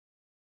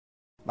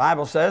The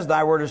Bible says,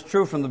 Thy word is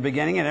true from the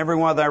beginning, and every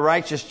one of Thy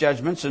righteous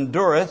judgments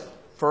endureth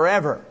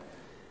forever.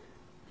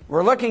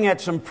 We're looking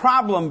at some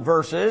problem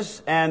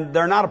verses, and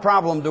they're not a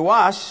problem to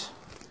us,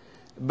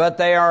 but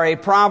they are a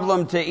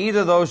problem to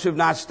either those who've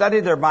not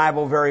studied their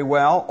Bible very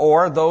well,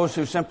 or those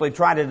who simply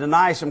try to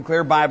deny some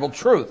clear Bible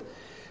truth.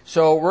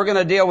 So we're going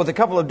to deal with a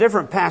couple of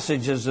different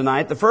passages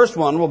tonight. The first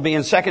one will be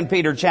in 2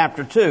 Peter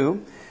chapter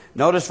 2.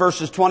 Notice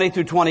verses 20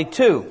 through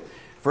 22.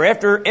 For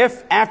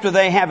if after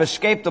they have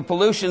escaped the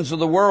pollutions of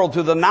the world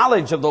through the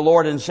knowledge of the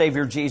Lord and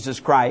Savior Jesus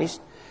Christ,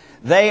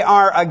 they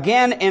are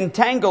again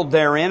entangled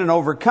therein and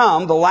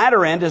overcome, the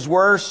latter end is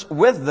worse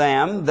with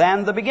them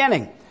than the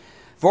beginning.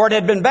 For it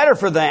had been better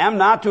for them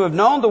not to have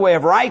known the way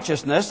of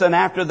righteousness than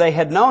after they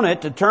had known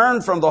it to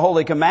turn from the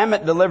holy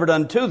commandment delivered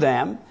unto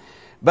them.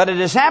 But it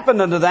has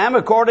happened unto them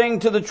according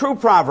to the true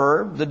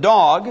proverb, the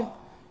dog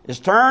is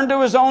turned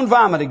to his own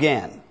vomit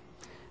again,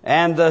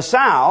 and the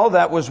sow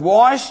that was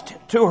washed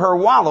to her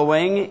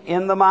wallowing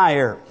in the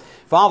mire.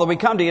 Father, we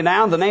come to you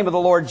now in the name of the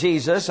Lord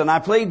Jesus, and I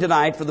plead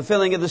tonight for the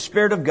filling of the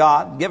Spirit of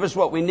God. Give us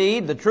what we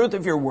need, the truth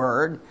of your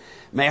word.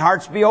 May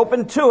hearts be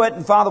open to it,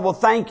 and Father, we'll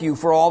thank you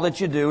for all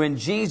that you do. In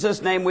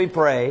Jesus' name we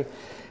pray.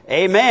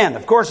 Amen.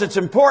 Of course, it's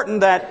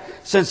important that,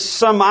 since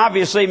some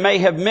obviously may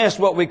have missed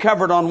what we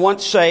covered on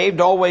once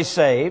saved, always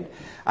saved,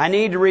 I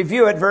need to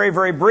review it very,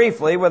 very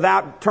briefly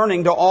without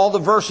turning to all the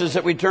verses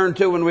that we turned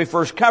to when we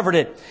first covered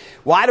it.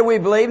 Why do we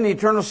believe in the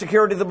eternal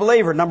security of the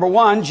believer? Number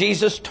one,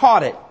 Jesus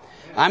taught it.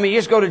 I mean, you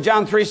just go to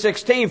John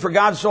 3:16, for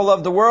God so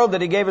loved the world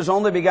that he gave his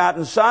only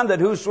begotten Son, that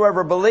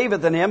whosoever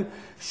believeth in him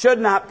should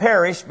not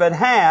perish, but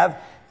have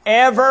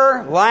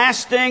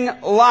everlasting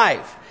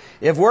life.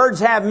 If words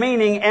have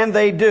meaning, and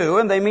they do,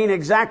 and they mean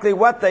exactly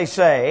what they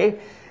say,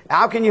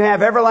 how can you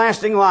have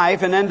everlasting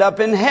life and end up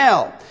in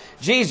hell?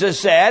 Jesus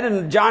said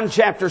in John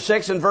chapter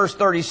 6 and verse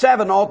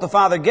 37, all that the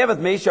Father giveth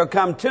me shall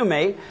come to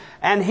me,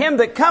 and him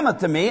that cometh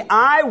to me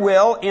I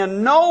will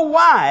in no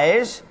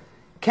wise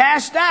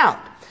cast out.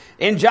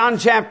 In John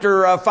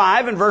chapter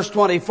 5 and verse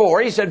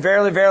 24, he said,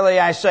 Verily, verily,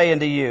 I say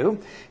unto you,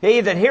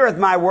 he that heareth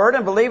my word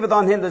and believeth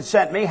on him that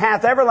sent me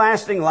hath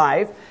everlasting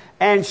life,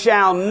 and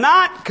shall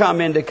not come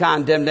into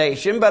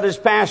condemnation, but is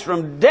passed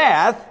from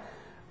death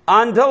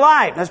unto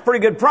life. That's a pretty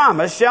good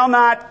promise. Shall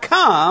not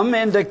come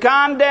into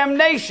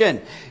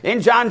condemnation.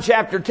 In John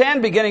chapter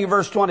 10, beginning of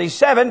verse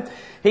 27,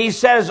 he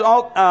says,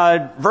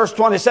 verse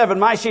 27,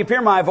 My sheep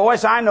hear my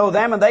voice, I know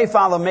them, and they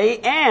follow me,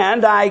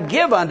 and I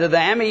give unto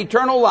them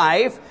eternal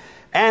life,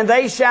 and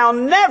they shall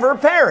never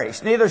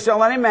perish, neither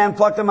shall any man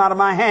pluck them out of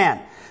my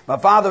hand. My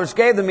Father which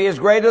gave them me is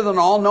greater than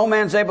all. No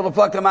man's able to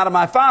pluck them out of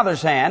my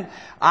Father's hand.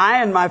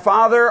 I and my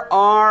Father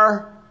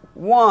are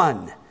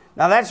one.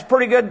 Now that's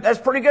pretty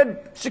good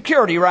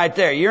security right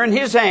there. You're in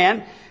his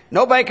hand.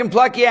 Nobody can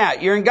pluck you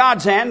out. You're in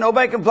God's hand.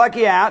 Nobody can pluck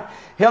you out.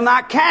 He'll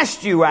not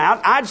cast you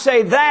out. I'd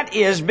say that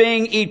is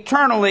being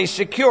eternally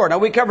secure. Now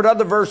we covered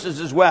other verses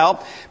as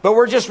well, but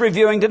we're just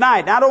reviewing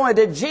tonight. Not only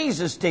did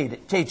Jesus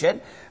teach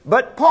it,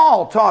 but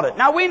Paul taught it.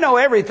 Now we know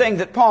everything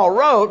that Paul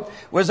wrote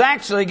was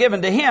actually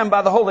given to him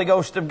by the Holy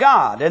Ghost of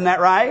God. Isn't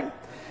that right?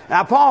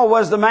 Now Paul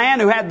was the man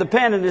who had the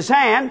pen in his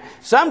hand.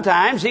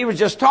 Sometimes he was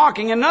just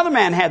talking and another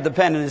man had the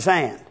pen in his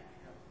hand.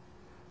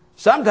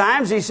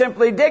 Sometimes he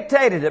simply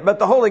dictated it, but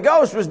the Holy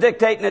Ghost was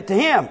dictating it to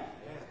him.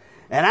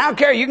 And I don't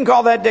care, you can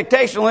call that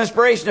dictational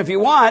inspiration if you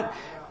want.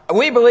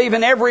 We believe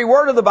in every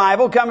word of the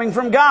Bible coming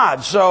from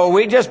God, so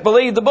we just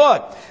believe the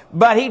book.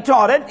 But he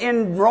taught it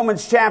in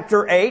Romans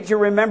chapter 8. You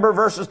remember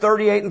verses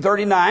 38 and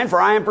 39. For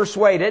I am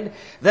persuaded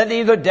that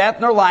neither death,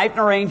 nor life,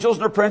 nor angels,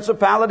 nor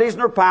principalities,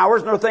 nor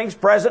powers, nor things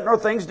present, nor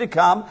things to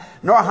come,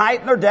 nor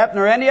height, nor depth,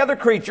 nor any other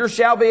creature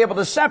shall be able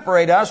to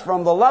separate us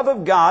from the love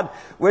of God,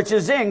 which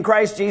is in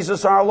Christ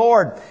Jesus our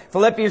Lord.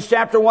 Philippians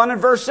chapter 1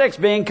 and verse 6.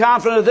 Being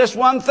confident of this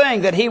one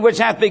thing, that he which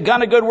hath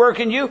begun a good work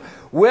in you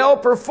will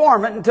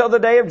perform it until the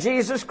day of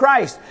Jesus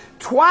Christ.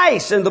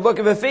 Twice in the book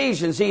of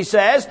Ephesians he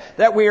says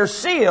that we are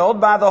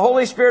sealed by the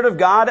Holy Spirit of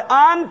God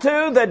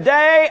unto the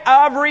day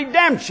of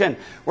redemption.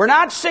 We're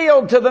not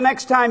sealed to the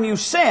next time you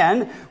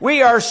sin.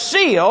 We are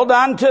sealed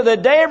unto the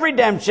day of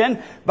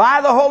redemption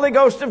by the Holy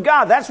Ghost of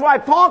God. That's why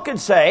Paul could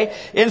say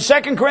in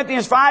 2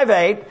 Corinthians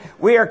 5:8,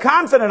 we are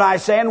confident, I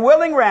say, and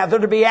willing rather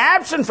to be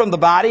absent from the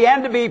body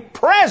and to be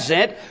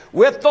present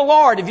with the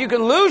Lord. If you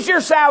can lose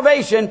your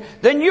salvation,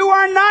 then you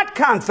are not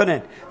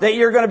confident that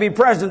you're going to be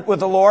present with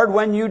the Lord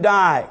when you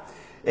die.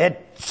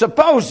 It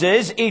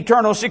supposes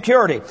eternal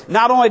security.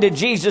 Not only did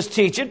Jesus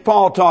teach it,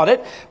 Paul taught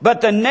it, but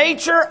the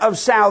nature of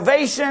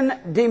salvation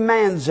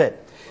demands it.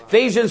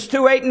 Ephesians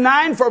 2:8 and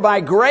 9, for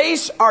by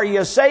grace are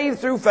you saved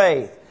through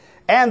faith,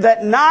 and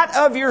that not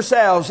of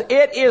yourselves.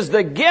 It is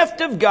the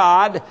gift of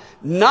God,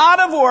 not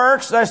of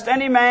works, lest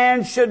any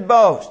man should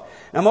boast.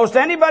 Now, most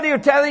anybody who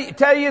tell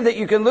you that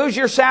you can lose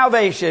your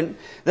salvation,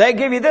 they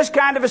give you this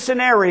kind of a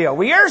scenario.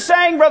 Well, you're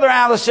saying, Brother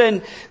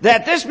Allison,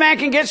 that this man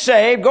can get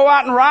saved, go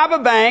out and rob a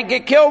bank,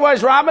 get killed while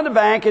he's robbing the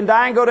bank, and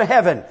die and go to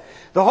heaven.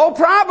 The whole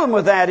problem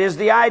with that is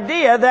the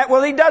idea that,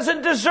 well, he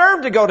doesn't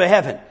deserve to go to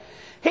heaven.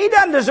 He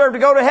doesn't deserve to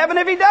go to heaven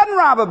if he doesn't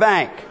rob a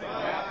bank.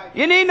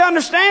 You need to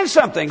understand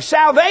something.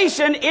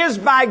 Salvation is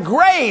by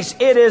grace.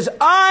 It is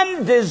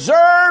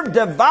undeserved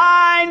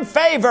divine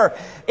favor.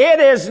 It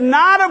is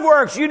not of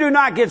works. You do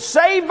not get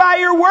saved by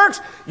your works.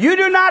 You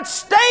do not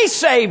stay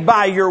saved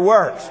by your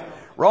works.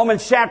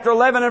 Romans chapter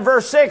 11 and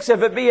verse 6,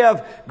 if it be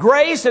of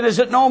grace, then is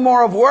it no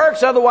more of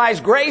works? Otherwise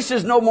grace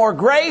is no more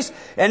grace.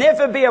 And if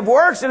it be of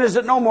works, then is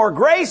it no more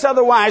grace?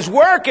 Otherwise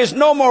work is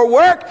no more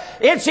work.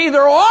 It's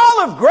either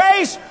all of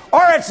grace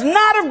or it's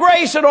not of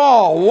grace at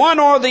all. One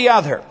or the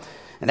other.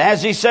 And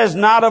as he says,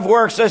 not of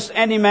works, lest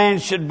any man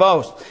should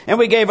boast. And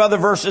we gave other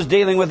verses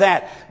dealing with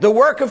that. The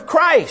work of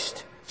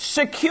Christ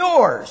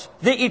secures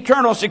the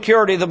eternal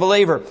security of the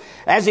believer.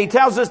 As he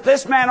tells us,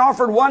 this man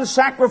offered one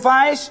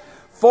sacrifice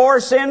for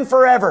sin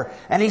forever.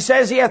 And he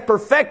says he hath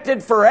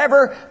perfected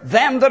forever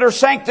them that are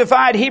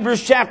sanctified.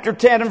 Hebrews chapter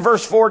 10 and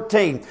verse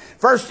 14.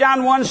 1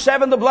 John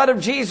 1:7, the blood of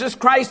Jesus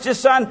Christ, his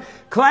Son,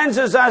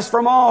 cleanses us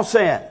from all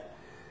sin.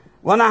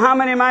 Well, now how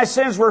many of my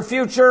sins were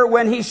future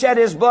when he shed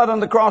his blood on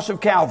the cross of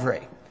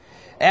Calvary?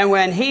 And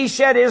when he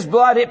shed his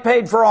blood, it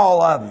paid for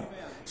all of them.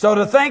 So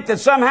to think that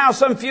somehow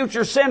some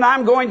future sin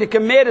I'm going to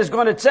commit is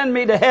going to send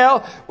me to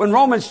hell, when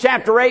Romans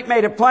chapter 8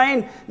 made it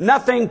plain,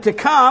 nothing to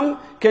come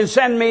can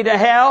send me to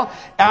hell,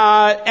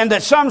 and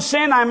that some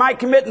sin I might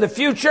commit in the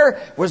future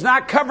was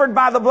not covered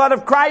by the blood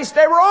of Christ,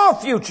 they were all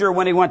future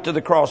when he went to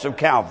the cross of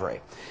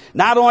Calvary.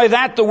 Not only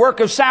that, the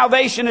work of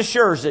salvation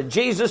assures it.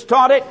 Jesus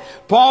taught it.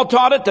 Paul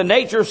taught it. The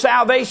nature of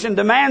salvation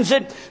demands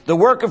it. The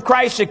work of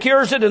Christ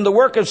secures it, and the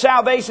work of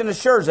salvation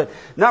assures it.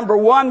 Number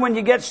one, when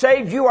you get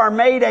saved, you are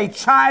made a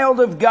child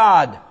of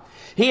God.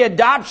 He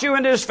adopts you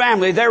into his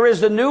family. There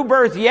is a new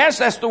birth. Yes,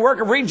 that's the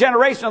work of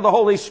regeneration of the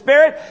Holy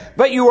Spirit,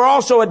 but you are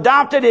also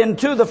adopted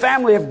into the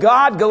family of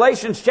God.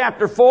 Galatians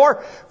chapter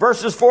 4,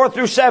 verses 4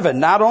 through 7.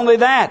 Not only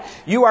that,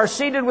 you are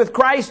seated with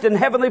Christ in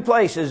heavenly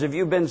places if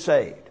you've been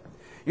saved.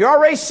 You're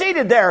already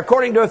seated there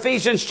according to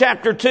Ephesians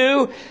chapter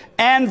 2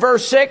 and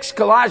verse 6,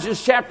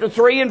 Colossians chapter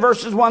 3 and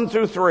verses 1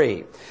 through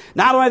 3.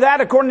 Not only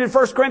that, according to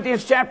 1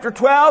 Corinthians chapter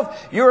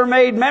 12, you are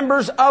made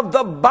members of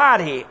the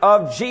body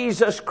of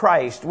Jesus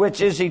Christ, which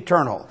is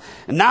eternal.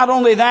 And not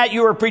only that,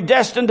 you are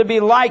predestined to be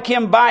like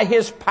him by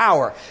his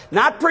power.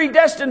 Not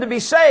predestined to be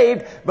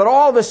saved, but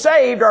all the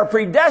saved are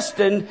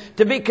predestined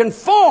to be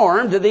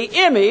conformed to the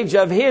image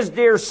of his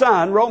dear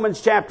Son,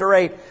 Romans chapter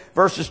 8,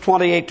 verses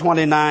 28,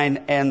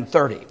 29, and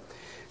 30.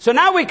 So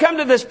now we come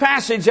to this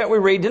passage that we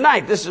read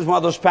tonight. This is one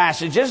of those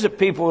passages that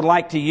people would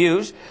like to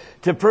use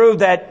to prove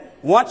that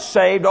once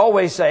saved,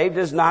 always saved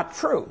is not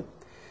true.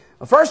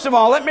 Well, first of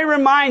all, let me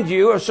remind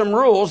you of some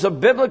rules of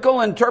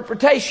biblical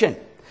interpretation.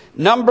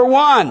 Number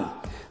one,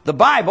 the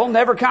Bible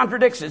never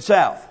contradicts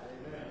itself.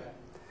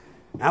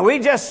 Now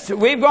we've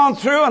gone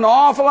through an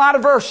awful lot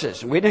of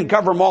verses. We didn't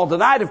cover them all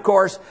tonight, of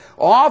course. An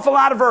awful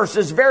lot of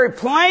verses very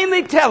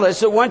plainly tell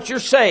us that once you're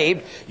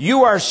saved,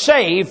 you are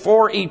saved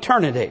for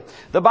eternity.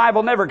 The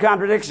Bible never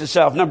contradicts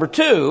itself. Number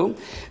two,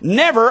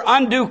 never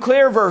undo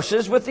clear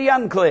verses with the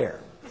unclear.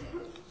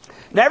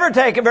 Never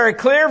take a very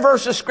clear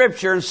verse of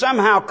Scripture and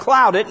somehow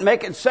cloud it and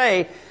make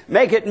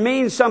it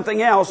mean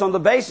something else on the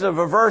basis of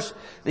a verse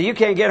that you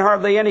can't get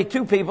hardly any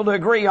two people to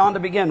agree on to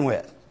begin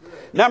with.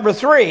 Number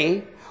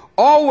three,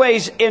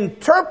 always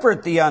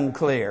interpret the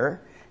unclear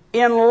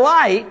in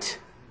light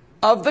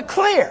of the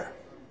clear.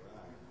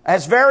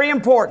 That's very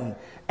important.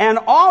 And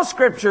all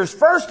Scripture's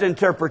first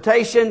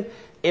interpretation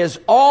is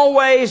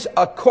always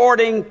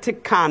according to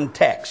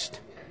context.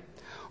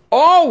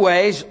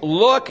 Always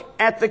look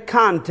at the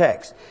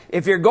context.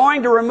 If you're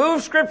going to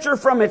remove Scripture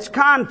from its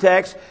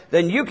context,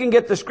 then you can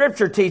get the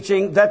Scripture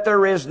teaching that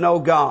there is no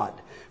God.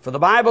 For the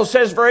Bible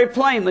says very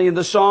plainly in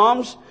the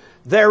Psalms,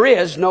 there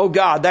is no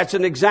God. That's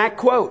an exact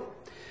quote.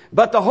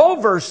 But the whole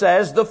verse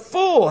says, the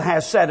fool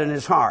has said in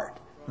his heart,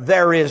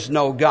 there is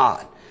no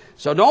God.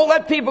 So don't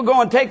let people go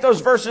and take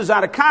those verses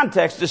out of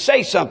context to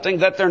say something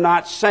that they're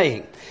not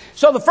saying.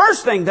 So the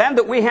first thing then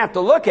that we have to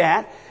look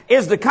at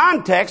is the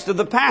context of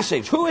the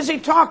passage. Who is he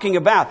talking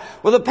about?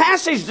 Well, the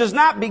passage does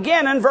not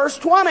begin in verse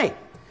 20.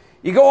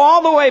 You go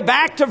all the way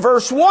back to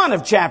verse 1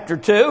 of chapter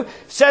 2. It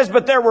says,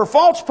 but there were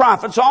false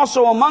prophets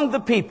also among the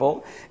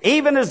people,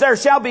 even as there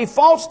shall be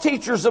false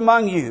teachers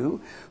among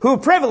you, who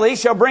privily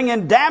shall bring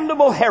in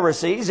damnable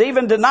heresies,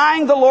 even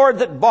denying the Lord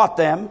that bought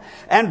them,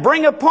 and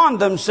bring upon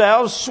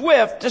themselves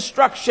swift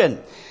destruction.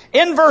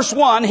 In verse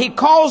 1, he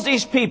calls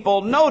these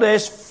people,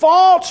 notice,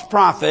 false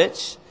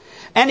prophets,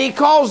 and he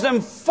calls them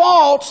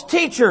false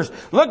teachers.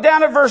 Look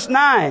down at verse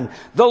 9.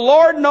 The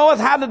Lord knoweth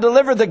how to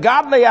deliver the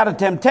godly out of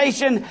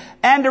temptation,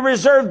 and to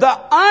reserve the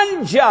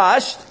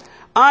unjust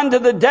unto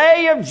the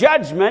day of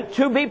judgment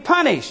to be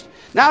punished.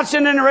 Now it's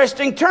an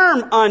interesting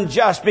term,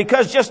 unjust,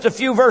 because just a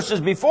few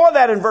verses before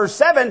that, in verse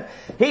 7,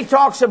 he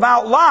talks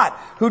about Lot,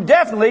 who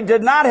definitely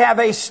did not have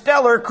a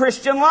stellar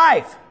Christian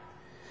life.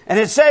 And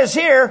it says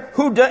here,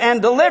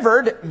 and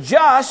delivered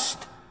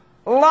just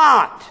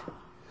Lot.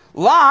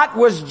 Lot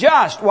was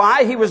just.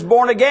 Why? He was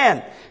born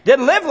again.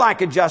 Didn't live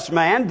like a just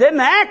man. Didn't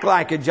act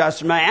like a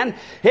just man.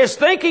 His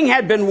thinking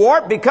had been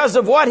warped because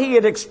of what he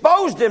had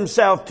exposed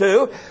himself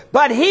to.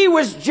 But he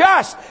was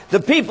just. The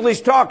people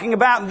he's talking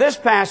about in this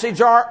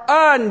passage are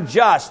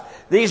unjust.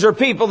 These are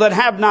people that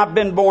have not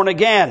been born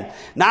again.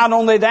 Not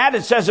only that,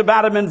 it says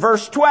about him in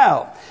verse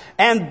 12.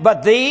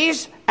 But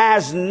these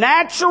as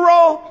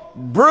natural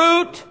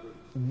brute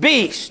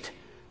beast.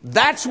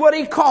 That's what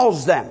he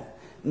calls them.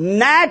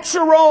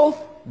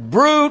 Natural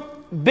brute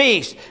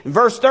beast. In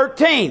verse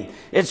 13,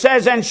 it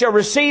says, and shall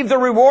receive the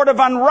reward of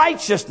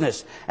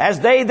unrighteousness, as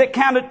they that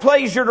count it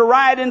pleasure to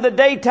ride in the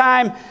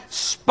daytime.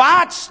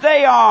 Spots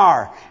they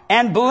are,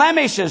 and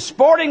blemishes,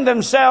 sporting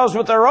themselves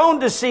with their own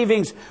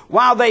deceivings,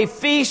 while they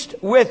feast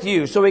with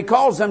you. So he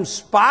calls them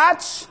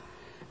spots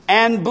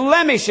and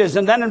blemishes.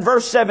 And then in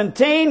verse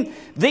 17,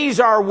 these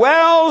are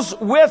wells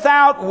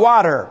without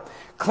water,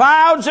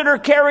 clouds that are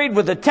carried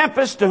with a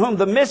tempest, to whom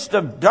the midst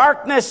of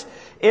darkness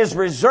is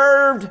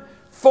reserved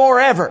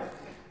forever.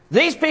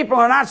 These people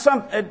are not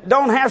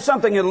don't have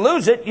something and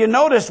lose it. You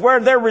notice where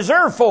they're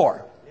reserved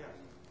for.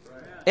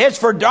 It's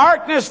for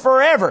darkness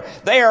forever.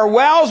 They are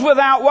wells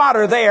without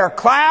water. They are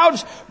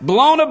clouds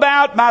blown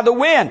about by the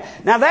wind.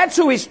 Now that's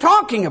who he's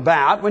talking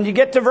about when you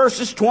get to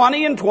verses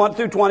 20 and 20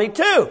 through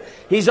 22.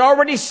 He's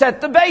already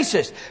set the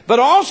basis. But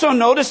also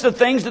notice the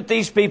things that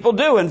these people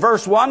do. In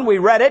verse 1, we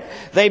read it.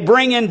 They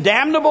bring in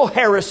damnable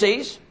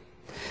heresies.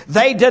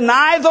 They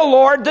deny the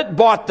Lord that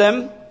bought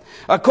them.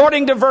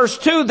 According to verse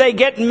 2, they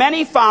get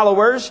many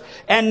followers,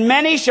 and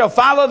many shall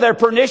follow their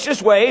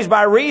pernicious ways,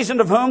 by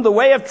reason of whom the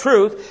way of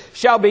truth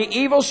shall be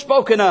evil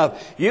spoken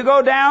of. You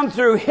go down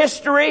through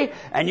history,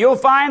 and you'll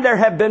find there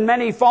have been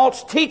many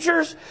false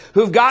teachers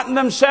who've gotten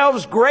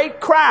themselves great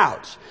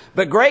crowds.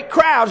 But great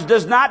crowds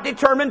does not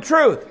determine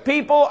truth.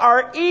 People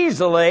are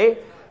easily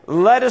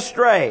led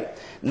astray.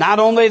 Not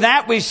only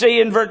that, we see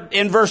in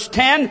verse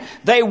 10,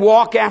 they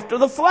walk after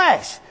the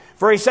flesh.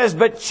 For he says,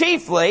 but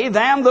chiefly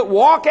them that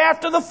walk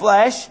after the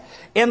flesh,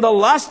 in the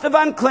lust of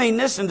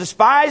uncleanness, and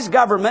despise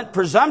government,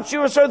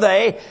 presumptuous are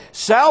they,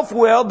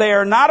 self-willed, they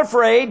are not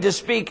afraid to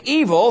speak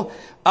evil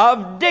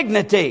of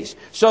dignities.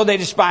 So they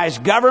despise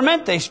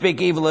government, they speak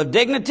evil of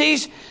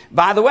dignities.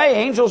 By the way,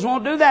 angels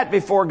won't do that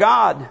before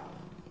God.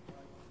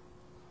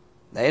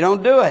 They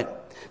don't do it.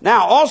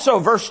 Now, also,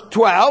 verse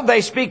 12, they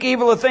speak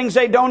evil of things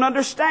they don't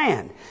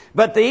understand.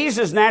 But these,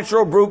 as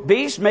natural brute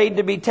beasts, made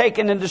to be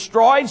taken and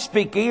destroyed,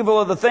 speak evil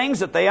of the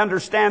things that they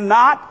understand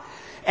not,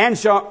 and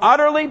shall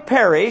utterly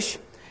perish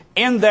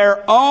in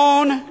their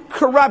own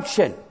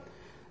corruption.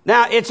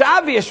 Now, it's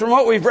obvious from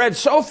what we've read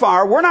so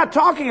far, we're not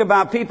talking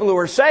about people who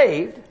are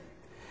saved.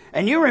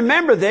 And you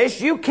remember this,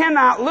 you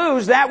cannot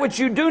lose that which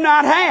you do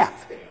not have.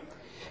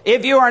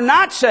 If you are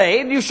not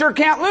saved, you sure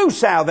can't lose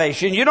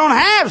salvation. You don't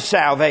have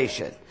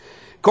salvation.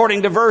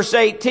 According to verse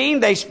 18,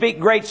 they speak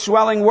great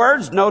swelling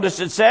words. Notice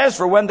it says,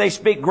 for when they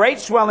speak great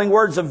swelling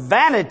words of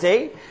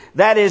vanity,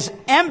 that is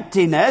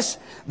emptiness,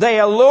 they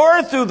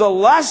allure through the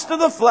lust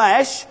of the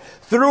flesh,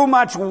 through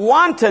much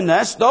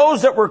wantonness,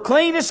 those that were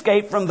clean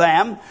escape from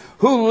them,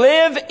 who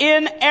live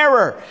in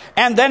error.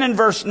 And then in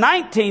verse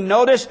 19,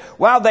 notice,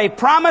 while they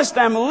promise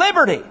them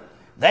liberty,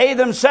 they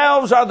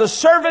themselves are the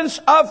servants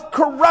of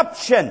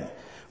corruption.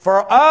 For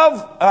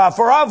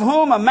of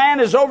whom a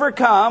man is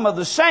overcome, of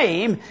the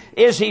same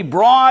is he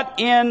brought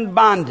in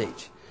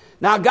bondage.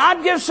 Now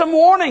God gives some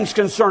warnings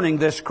concerning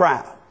this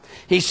crowd.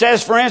 He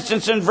says, for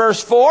instance, in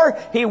verse 4,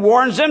 he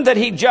warns them that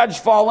he judged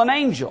fallen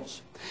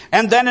angels.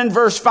 And then in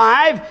verse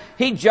 5,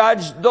 he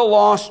judged the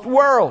lost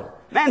world.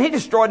 Man, he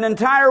destroyed an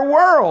entire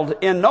world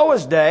in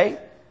Noah's day.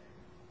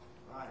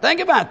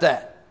 Think about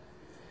that.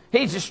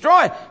 He's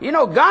destroyed. You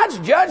know, God's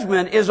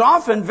judgment is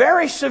often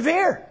very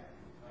severe.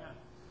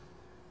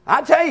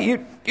 I tell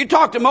you, you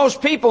talk to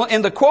most people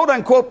in the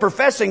quote-unquote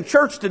professing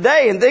church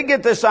today, and they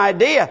get this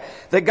idea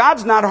that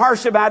God's not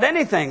harsh about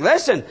anything.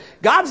 Listen,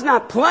 God's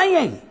not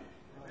playing.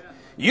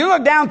 You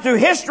look down through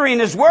history in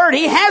His Word,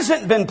 He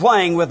hasn't been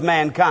playing with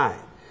mankind.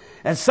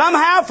 And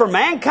somehow for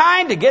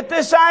mankind to get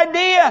this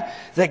idea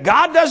that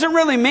God doesn't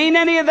really mean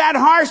any of that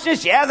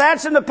harshness, yeah,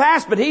 that's in the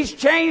past, but He's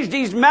changed,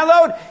 He's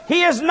mellowed. He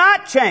has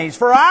not changed.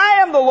 For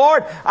I am the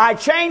Lord, I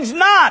change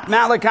not.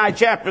 Malachi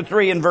chapter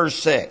 3 and verse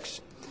 6.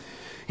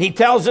 He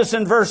tells us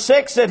in verse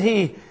 6 that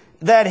he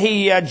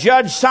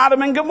judged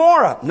Sodom and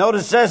Gomorrah.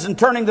 Notice it says, in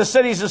turning the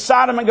cities of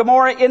Sodom and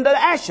Gomorrah into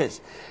ashes,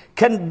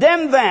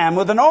 condemned them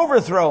with an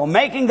overthrow,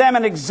 making them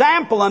an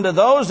example unto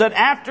those that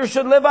after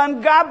should live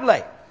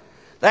ungodly.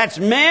 That's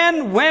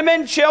men,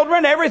 women,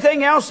 children,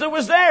 everything else that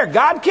was there.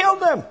 God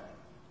killed them.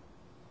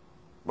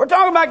 We're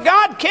talking about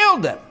God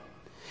killed them.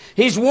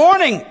 He's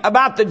warning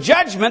about the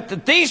judgment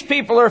that these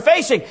people are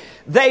facing.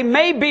 They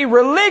may be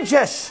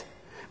religious,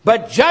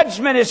 but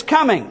judgment is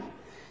coming.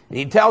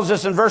 He tells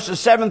us in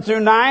verses 7 through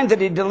 9 that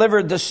He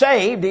delivered the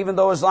saved, even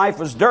though his life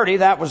was dirty,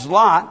 that was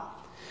Lot,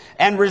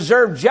 and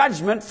reserved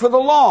judgment for the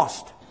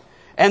lost.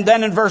 And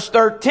then in verse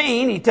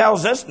 13, he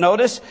tells us,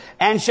 notice,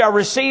 and shall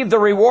receive the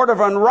reward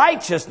of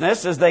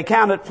unrighteousness as they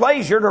count it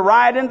pleasure to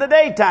ride in the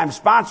daytime.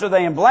 Spots are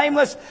they and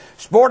blameless,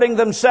 sporting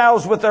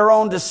themselves with their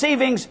own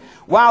deceivings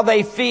while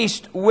they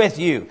feast with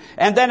you.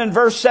 And then in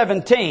verse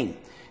 17,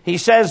 he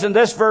says in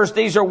this verse,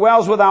 these are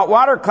wells without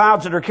water,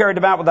 clouds that are carried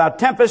about without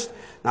tempest.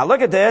 Now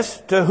look at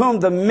this. To whom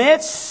the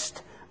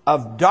midst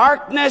of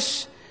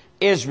darkness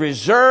is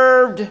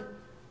reserved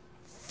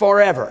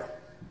forever.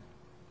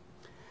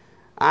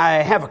 I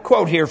have a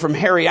quote here from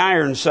Harry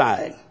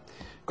Ironside.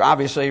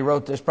 Obviously, he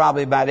wrote this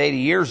probably about 80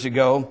 years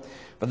ago.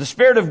 But the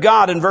Spirit of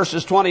God in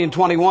verses 20 and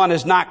 21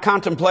 is not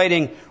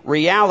contemplating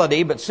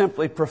reality, but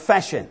simply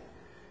profession.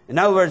 In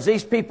other words,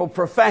 these people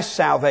profess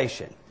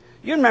salvation.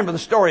 You remember the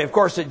story, of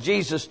course, that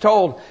Jesus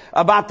told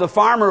about the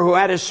farmer who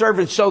had his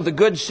servants sow the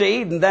good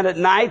seed, and then at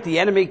night the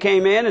enemy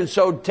came in and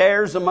sowed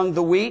tares among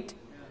the wheat.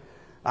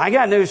 I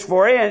got news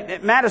for you.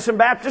 At Madison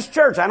Baptist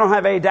Church, I don't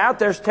have any doubt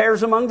there's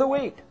tares among the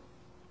wheat.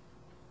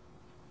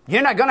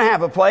 You're not going to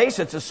have a place,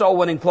 it's a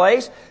soul-winning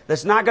place,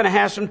 that's not going to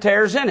have some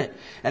tares in it.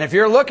 And if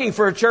you're looking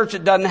for a church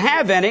that doesn't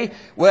have any,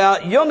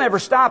 well, you'll never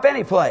stop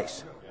any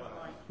place.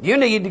 You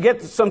need to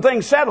get some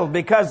things settled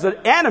because the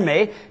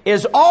enemy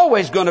is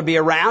always going to be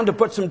around to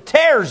put some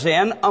tares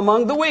in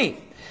among the wheat.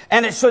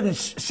 And it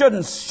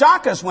shouldn't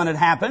shock us when it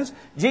happens.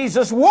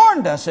 Jesus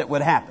warned us it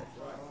would happen.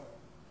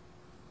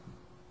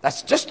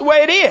 That's just the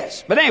way it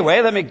is. But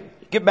anyway, let me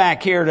get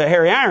back here to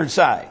Harry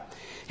Ironside.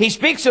 He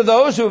speaks of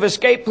those who have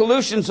escaped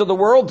pollutions of the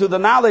world through the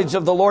knowledge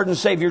of the Lord and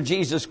Savior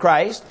Jesus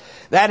Christ.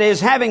 That is,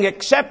 having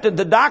accepted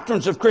the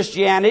doctrines of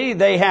Christianity,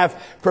 they have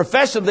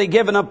professedly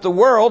given up the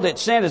world,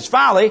 its sin, its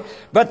folly,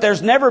 but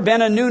there's never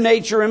been a new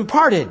nature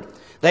imparted.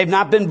 They've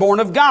not been born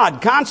of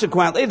God.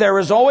 Consequently, there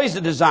is always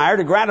a desire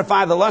to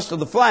gratify the lust of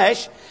the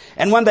flesh.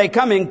 And when they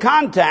come in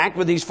contact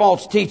with these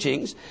false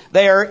teachings,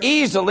 they are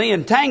easily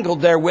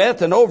entangled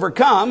therewith and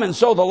overcome. And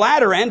so the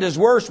latter end is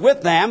worse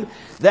with them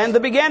than the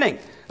beginning.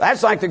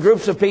 That's like the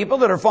groups of people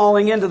that are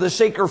falling into the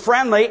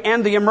seeker-friendly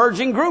and the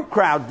emerging group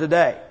crowd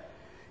today.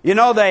 You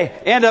know, they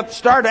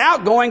start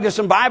out going to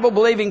some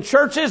Bible-believing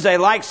churches. They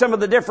like some of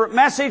the different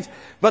message,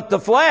 but the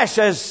flesh,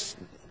 as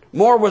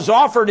more was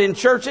offered in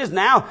churches.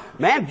 Now,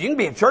 man, you can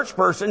be a church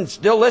person,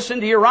 still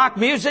listen to your rock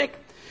music.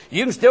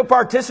 You can still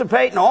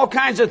participate in all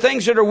kinds of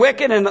things that are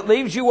wicked, and it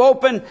leaves you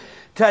open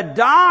to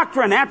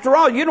doctrine. After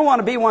all, you don't want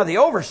to be one of the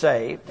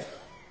oversaved.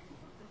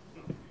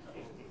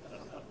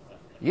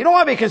 You don't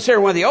want to be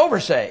considered one of the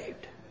oversaved.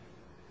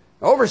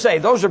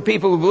 Oversaved, those are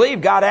people who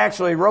believe God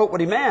actually wrote what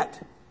He meant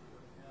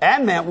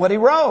and meant what He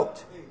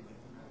wrote.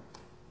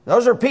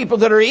 Those are people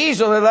that are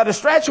easily led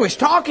astray. That's what He's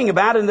talking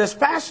about in this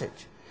passage.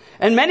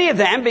 And many of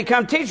them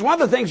become teachers.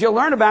 One of the things you'll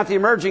learn about the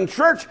emerging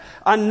church,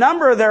 a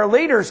number of their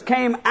leaders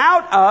came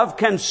out of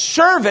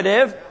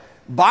conservative,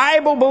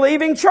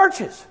 Bible-believing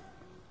churches.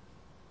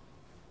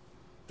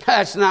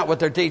 That's not what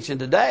they're teaching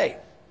today.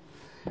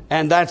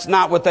 And that's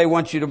not what they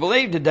want you to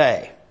believe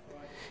today.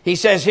 He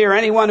says here,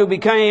 anyone who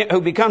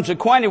becomes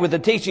acquainted with the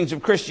teachings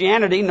of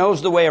Christianity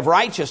knows the way of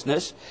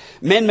righteousness.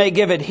 Men may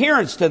give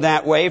adherence to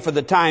that way for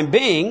the time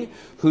being,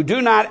 who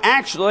do not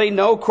actually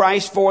know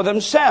Christ for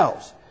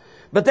themselves.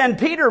 But then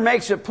Peter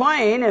makes it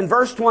plain in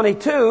verse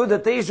 22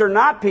 that these are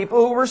not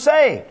people who were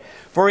saved.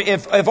 For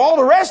if all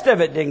the rest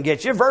of it didn't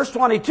get you, verse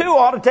 22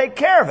 ought to take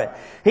care of it.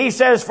 He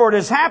says, for it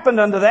has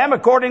happened unto them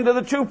according to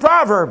the true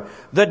proverb,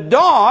 the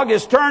dog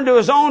is turned to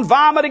his own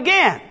vomit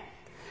again,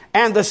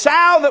 and the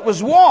sow that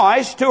was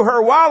washed to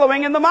her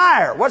wallowing in the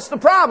mire. What's the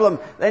problem?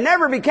 They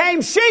never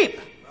became sheep.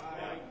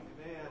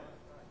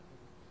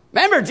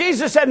 Remember,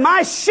 Jesus said,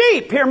 my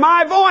sheep hear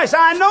my voice.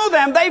 I know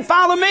them. They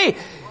follow me.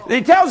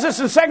 He tells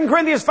us in 2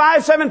 Corinthians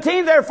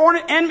 5:17, therefore,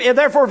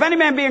 if any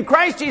man be in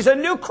Christ, he's a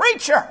new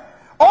creature.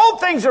 Old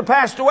things are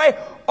passed away.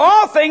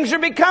 All things are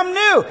become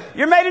new.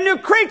 You're made a new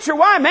creature.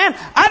 Why, man?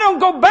 I don't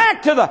go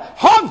back to the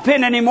hog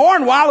pen anymore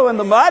and wallow in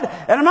the mud.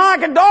 And I'm not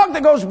like a dog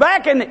that goes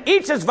back and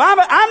eats its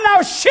vomit. I'm now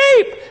a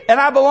sheep, and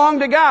I belong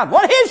to God.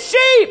 What? His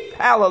sheep.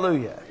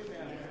 Hallelujah.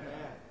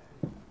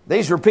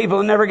 These were people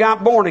who never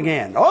got born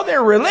again. Oh,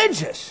 they're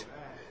religious.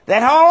 They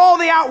had all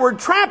the outward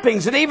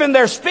trappings, and even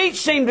their speech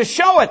seemed to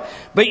show it.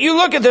 But you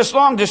look at this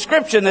long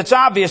description, that's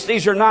obvious.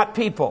 These are not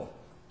people.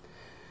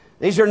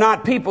 These are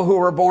not people who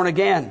were born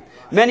again.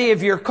 Many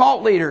of your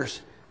cult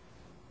leaders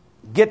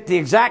get the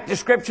exact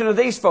description of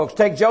these folks.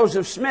 Take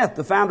Joseph Smith,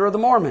 the founder of the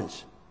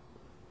Mormons.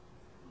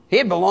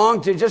 He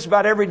belonged to just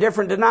about every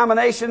different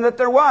denomination that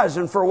there was,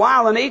 and for a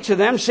while in each of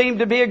them seemed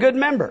to be a good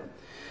member.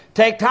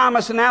 Take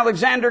Thomas and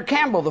Alexander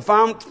Campbell, the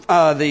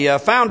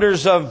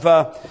founders of,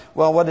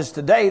 what is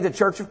today the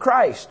Church of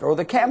Christ, or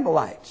the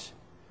Campbellites.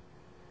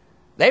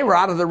 They were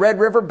out of the Red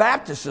River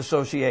Baptist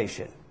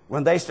Association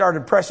when they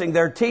started pressing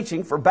their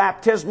teaching for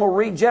baptismal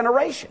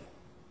regeneration.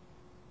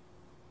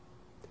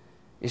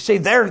 You see,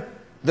 the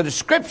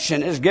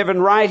description is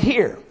given right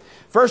here.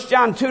 1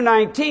 John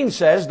 2:19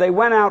 says, they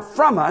went out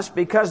from us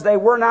because they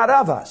were not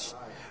of us.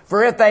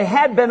 For if they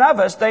had been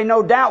of us, they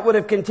no doubt would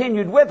have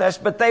continued with us,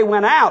 but they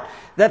went out,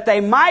 that they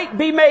might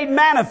be made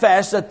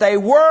manifest that they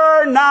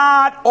were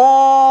not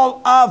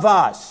all of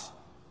us.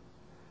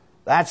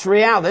 That's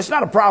reality. It's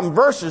not a problem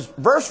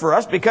verse for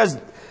us because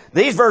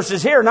these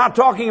verses here are not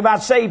talking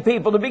about saved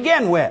people to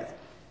begin with.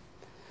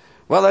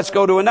 Well, let's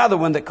go to another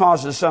one that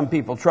causes some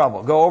people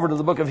trouble. Go over to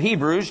the book of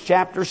Hebrews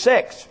chapter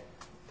 6.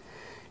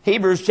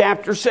 Hebrews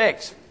chapter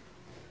 6.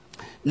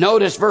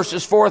 Notice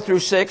verses 4 through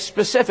 6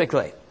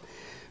 specifically.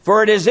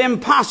 For it is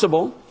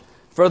impossible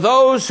for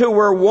those who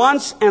were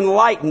once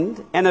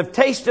enlightened and have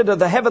tasted of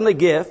the heavenly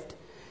gift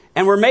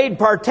and were made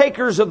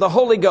partakers of the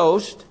Holy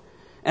Ghost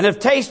and have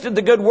tasted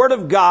the good word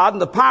of God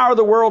and the power of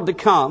the world to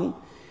come,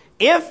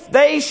 if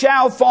they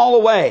shall fall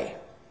away,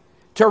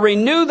 to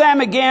renew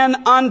them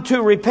again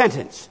unto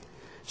repentance,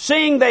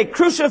 seeing they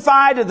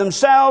crucify to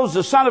themselves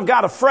the Son of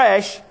God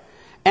afresh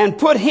and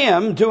put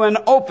him to an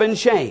open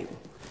shame.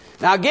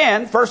 Now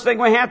again, first thing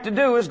we have to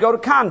do is go to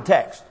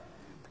context,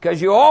 because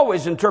you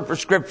always interpret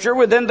Scripture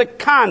within the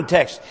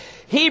context.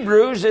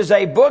 Hebrews is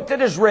a book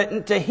that is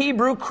written to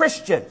Hebrew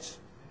Christians,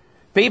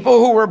 people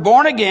who were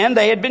born again.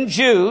 They had been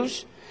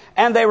Jews,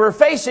 and they were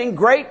facing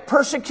great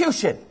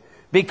persecution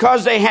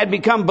because they had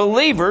become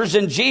believers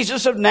in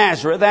Jesus of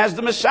Nazareth as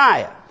the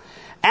Messiah.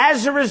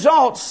 As a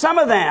result, some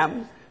of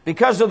them,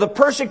 because of the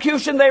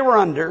persecution they were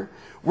under,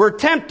 were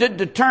tempted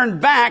to turn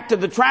back to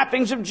the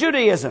trappings of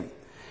Judaism.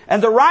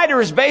 And the writer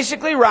is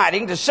basically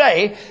writing to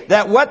say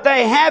that what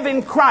they have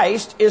in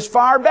Christ is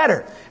far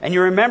better. And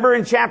you remember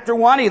in chapter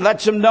 1, he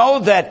lets them know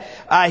that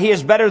he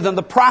is better than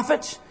the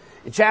prophets.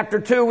 In chapter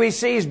 2, we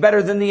see he's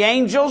better than the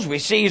angels. We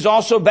see he's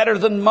also better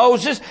than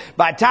Moses.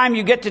 By the time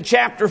you get to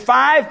chapter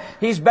 5,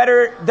 he's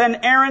better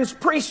than Aaron's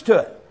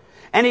priesthood.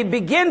 And he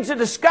begins a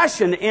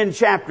discussion in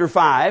chapter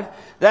 5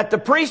 that the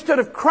priesthood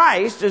of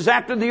Christ is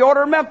after the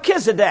order of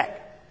Melchizedek.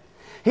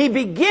 He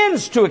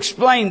begins to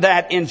explain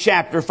that in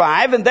chapter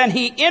 5, and then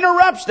he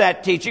interrupts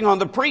that teaching on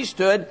the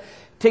priesthood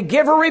to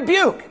give a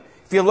rebuke.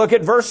 If you look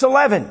at verse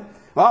 11.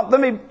 Well, let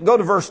me go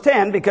to verse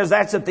 10, because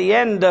that's at the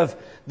end of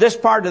this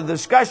part of the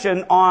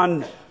discussion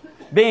on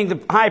being the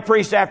high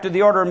priest after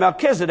the order of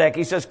Melchizedek.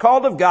 He says,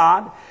 called of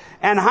God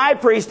and high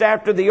priest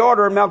after the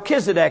order of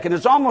Melchizedek. And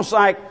it's almost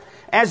like,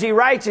 as he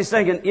writes, he's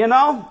thinking, you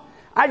know,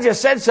 I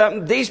just said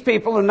something. These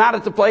people are not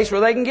at the place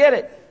where they can get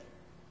it.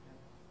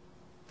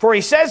 For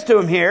he says to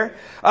him here,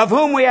 of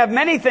whom we have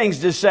many things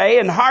to say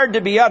and hard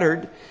to be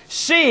uttered,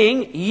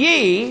 seeing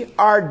ye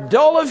are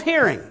dull of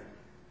hearing.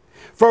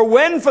 For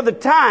when for the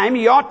time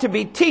ye ought to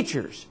be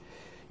teachers,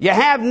 ye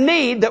have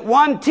need that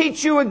one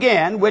teach you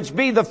again, which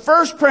be the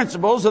first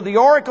principles of the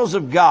oracles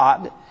of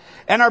God,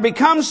 and are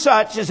become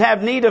such as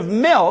have need of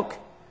milk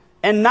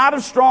and not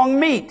of strong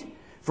meat.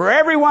 For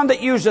everyone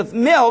that useth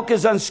milk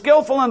is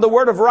unskillful in the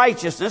word of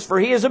righteousness, for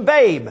he is a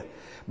babe.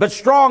 But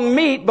strong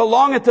meat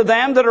belongeth to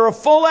them that are of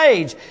full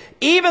age,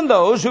 even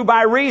those who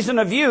by reason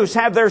of use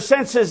have their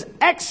senses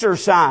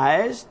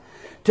exercised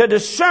to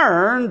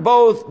discern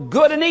both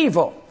good and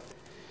evil.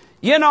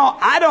 You know,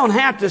 I don't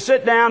have to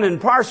sit down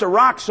and parse a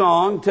rock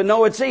song to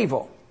know it's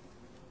evil.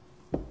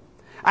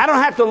 I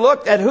don't have to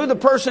look at who the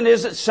person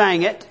is that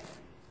sang it.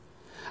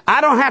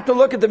 I don't have to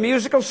look at the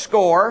musical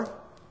score.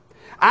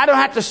 I don't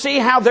have to see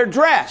how they're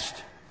dressed.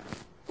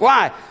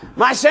 Why?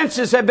 My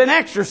senses have been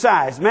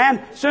exercised, man.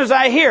 As soon as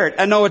I hear it,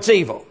 I know it's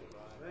evil.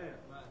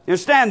 You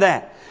understand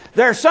that?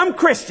 There are some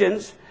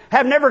Christians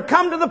have never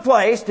come to the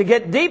place to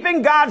get deep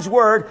in God's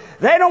Word.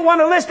 They don't want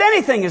to list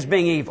anything as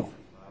being evil.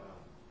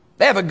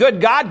 They have a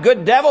good God,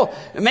 good devil.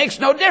 It makes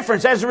no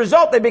difference. As a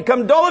result, they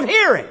become dull of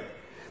hearing.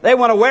 They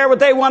want to wear what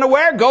they want to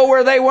wear, go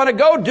where they want to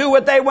go, do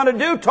what they want to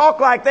do, talk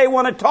like they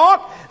want to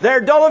talk.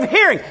 They're dull of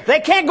hearing.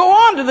 They can't go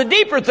on to the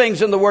deeper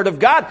things in the Word of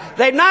God.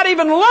 They've not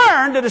even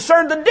learned to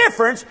discern the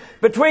difference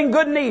between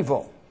good and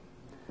evil.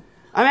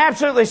 I'm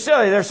absolutely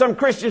silly. There's some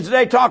Christians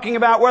today talking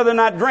about whether or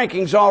not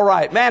drinking's all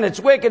right. Man, it's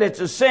wicked. It's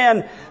a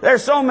sin.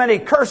 There's so many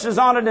curses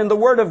on it in the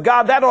Word of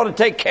God. That ought to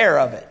take care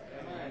of it.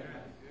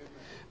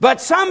 But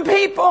some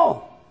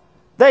people,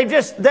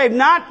 they've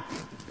not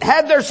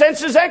had their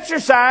senses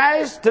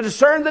exercised to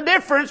discern the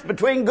difference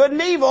between good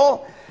and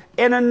evil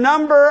in a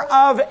number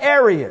of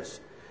areas.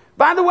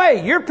 By the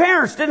way, your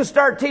parents didn't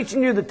start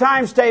teaching you the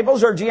times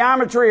tables or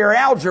geometry or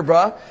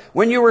algebra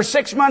when you were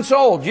 6 months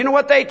old. You know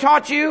what they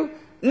taught you?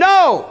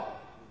 No.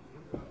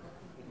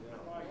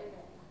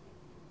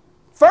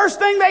 First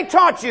thing they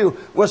taught you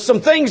was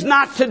some things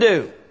not to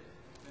do.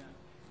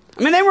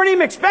 I mean, they weren't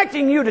even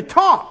expecting you to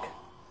talk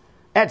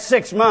at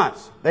 6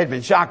 months. They'd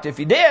been shocked if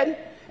you did,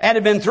 and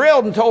had been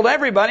thrilled and told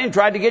everybody and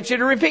tried to get you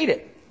to repeat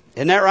it.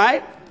 Isn't that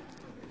right?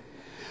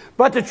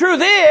 But the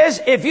truth is,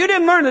 if you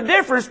didn't learn the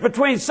difference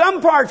between some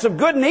parts of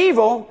good and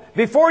evil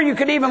before you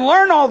could even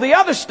learn all the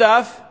other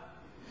stuff,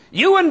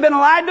 you wouldn't have been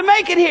allowed to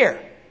make it here.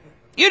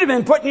 You'd have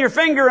been putting your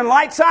finger in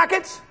light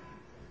sockets.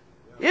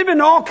 You'd have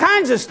been all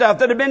kinds of stuff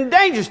that had been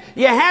dangerous.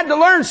 You had to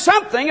learn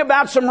something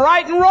about some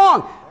right and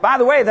wrong. By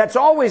the way, that's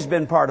always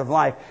been part of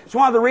life. It's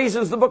one of the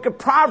reasons the book of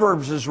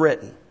Proverbs is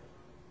written.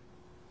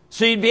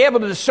 So you'd be able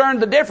to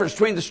discern the difference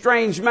between the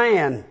strange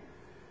man,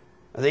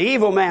 the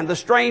evil man, the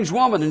strange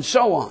woman, and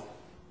so on.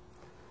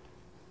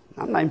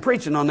 I'm not even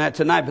preaching on that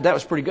tonight, but that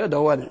was pretty good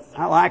though, wasn't it?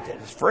 I liked it.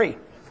 It's free.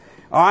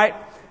 All right.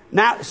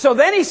 Now, so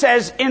then he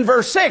says in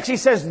verse 6, he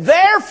says,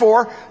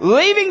 therefore,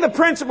 leaving the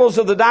principles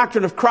of the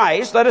doctrine of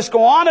Christ, let us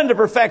go on into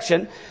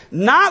perfection,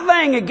 not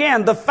laying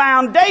again the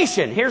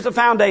foundation, here's the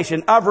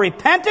foundation, of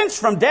repentance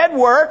from dead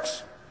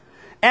works,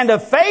 and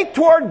of faith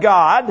toward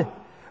God,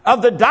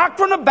 of the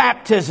doctrine of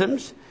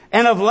baptisms,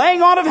 and of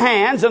laying on of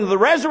hands, and of the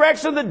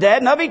resurrection of the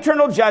dead, and of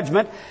eternal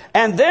judgment.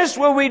 And this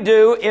will we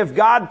do if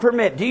God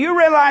permit. Do you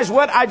realize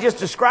what I just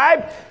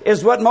described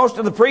is what most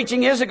of the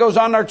preaching is that goes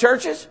on in our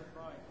churches?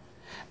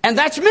 And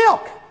that's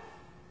milk.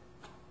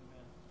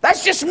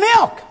 That's just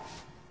milk.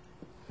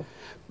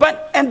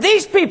 And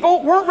these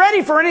people weren't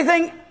ready for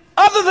anything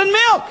other than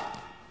milk.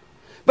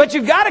 But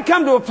you've got to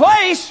come to a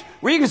place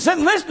where you can sit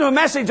and listen to a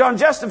message on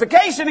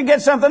justification and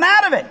get something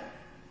out of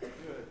it.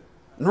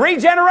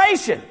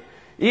 Regeneration.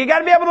 You got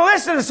to be able to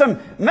listen to some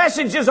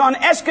messages on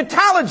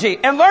eschatology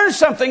and learn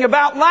something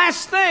about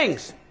last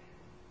things.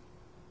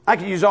 I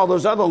could use all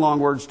those other long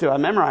words too. I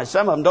memorized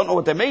some of them. Don't know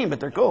what they mean, but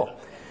they're cool.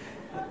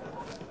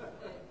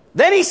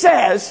 Then he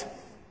says,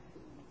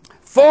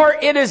 for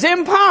it is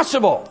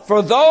impossible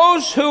for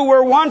those who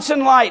were once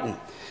enlightened.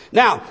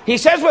 Now, he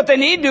says what they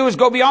need to do is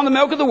go beyond the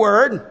milk of the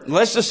Word,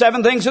 list the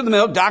 7 things of the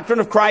milk, doctrine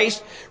of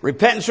Christ,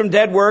 repentance from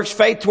dead works,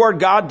 faith toward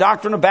God,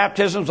 doctrine of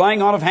baptisms,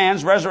 laying on of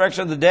hands,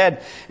 resurrection of the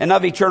dead, and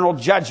of eternal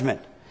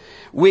judgment.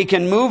 We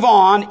can move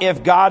on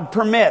if God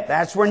permit.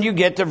 That's when you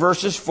get to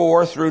verses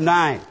 4 through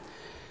 9.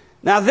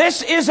 Now,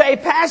 this is a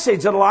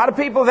passage that a lot of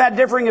people have had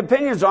differing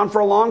opinions on for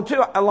a long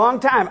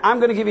time. I'm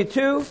going to give you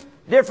 2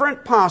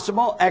 different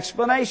possible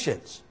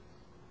explanations.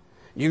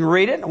 You can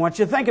read it. I want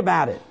you to think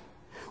about it.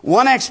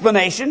 One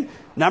explanation,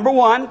 number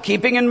 1,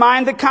 keeping in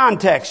mind the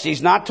context.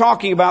 He's not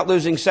talking about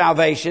losing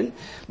salvation.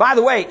 By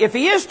the way, if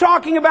he is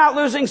talking about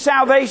losing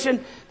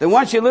salvation, then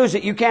once you lose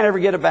it, you can't ever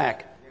get it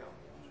back.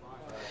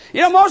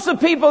 You know, most of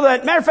the people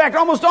matter of fact,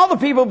 almost all the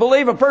people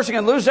believe a person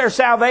can lose their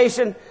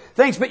salvation,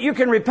 thinks, but you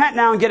can repent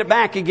now and get it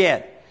back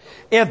again.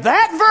 If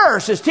that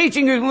verse is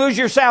teaching you to lose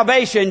your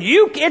salvation,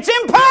 it's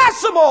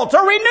impossible to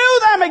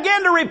renew them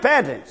again to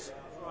repentance.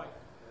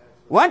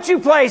 Once you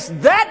place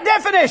that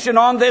definition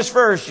on this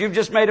verse, you've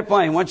just made it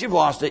plain. Once you've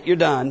lost it, you're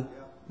done.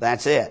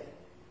 That's it.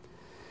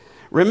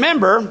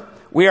 Remember,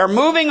 we are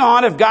moving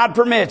on if God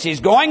permits.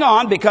 He's going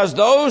on because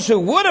those who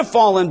would have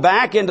fallen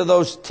back into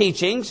those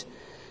teachings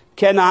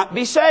cannot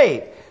be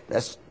saved.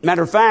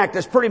 Matter of fact,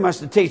 that's pretty much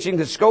the teaching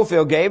that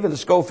Scofield gave in the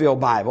Scofield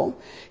Bible.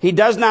 He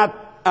does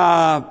not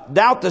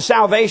doubt the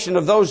salvation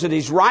of those that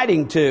he's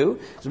writing to.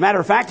 As a matter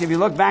of fact, if you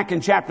look back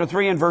in chapter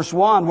 3 and verse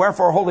 1,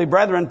 wherefore, holy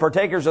brethren,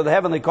 partakers of the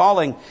heavenly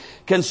calling,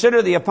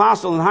 consider the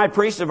apostle and high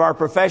priest of our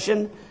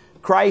profession,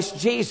 Christ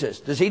Jesus.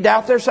 Does he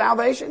doubt their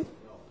salvation?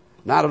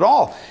 Not at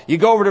all. You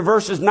go over to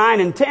verses 9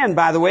 and 10,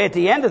 by the way, at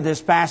the end of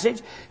this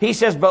passage. He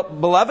says, but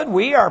beloved,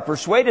 we are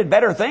persuaded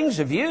better things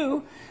of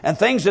you, and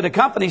things that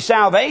accompany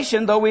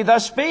salvation, though we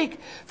thus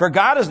speak. For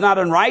God is not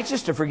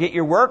unrighteous to forget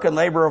your work and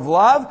labor of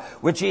love,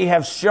 which ye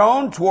have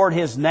shown toward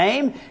his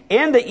name,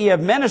 in that ye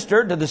have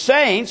ministered to the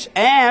saints,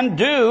 and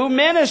do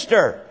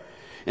minister.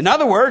 In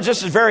other words,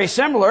 this is very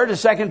similar to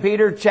 2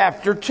 Peter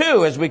chapter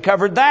 2, as we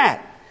covered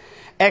that.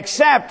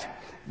 Except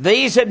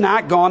these had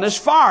not gone as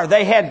far.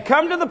 They had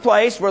come to the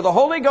place where the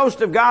Holy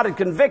Ghost of God had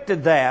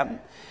convicted them.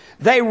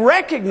 They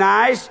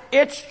recognized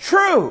it's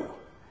true.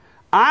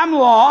 I'm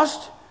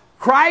lost.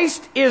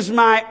 Christ is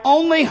my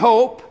only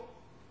hope.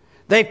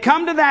 They've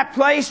come to that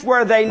place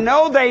where they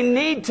know they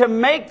need to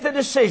make the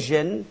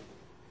decision.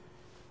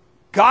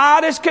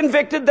 God has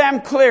convicted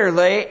them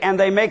clearly, and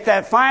they make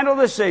that final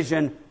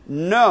decision.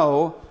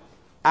 No,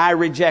 I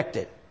reject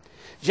it.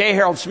 J.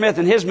 Harold Smith,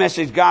 in his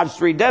message, God's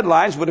 3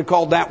 Deadlines, would have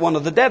called that one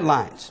of the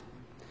deadlines.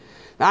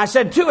 Now, I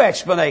said 2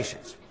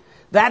 explanations.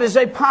 That is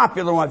a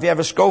popular one. If you have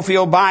a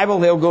Scofield Bible,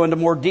 he'll go into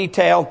more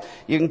detail.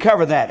 You can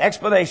cover that.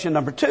 Explanation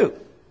number 2.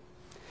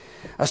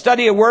 A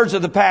study of words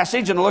of the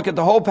passage and a look at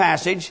the whole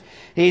passage.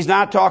 He's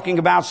not talking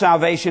about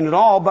salvation at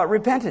all, but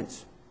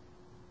repentance.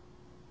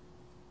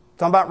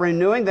 Talking about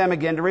renewing them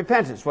again to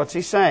repentance. What's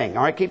he saying?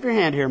 All right, keep your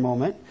hand here a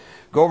moment.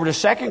 Go over to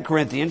 2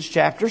 Corinthians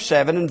chapter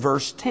 7 and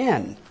verse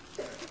 10.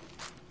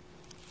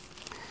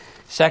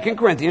 2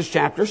 Corinthians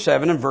chapter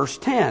 7 and verse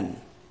 10.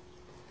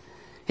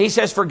 He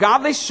says, for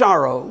godly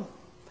sorrow...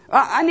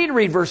 I need to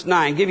read verse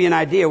 9, give you an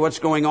idea what's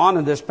going on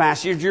in this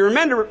passage. You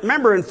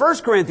remember in 1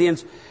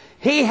 Corinthians,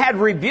 he had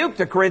rebuked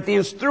the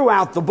Corinthians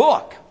throughout the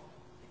book.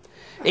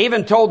 He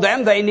even told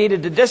them they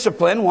needed to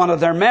discipline one of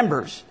their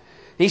members.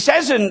 He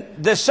says in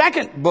the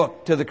second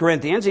book to the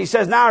Corinthians, he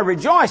says, now I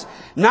rejoice,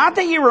 not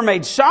that ye were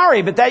made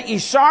sorry, but that ye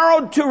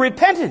sorrowed to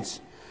repentance.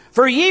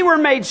 For ye were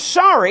made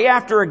sorry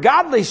after a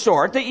godly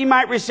sort, that ye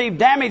might receive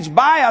damage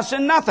by us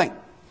in nothing.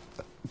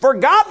 For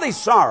godly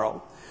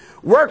sorrow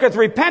worketh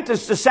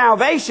repentance to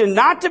salvation,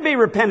 not to be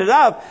repented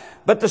of,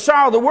 but the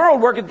sorrow of the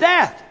world worketh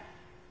death.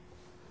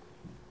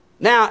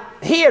 Now,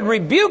 he had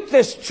rebuked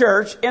this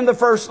church in the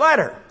first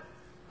letter.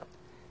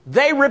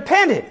 They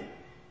repented.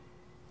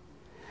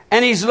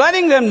 And he's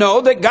letting them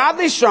know that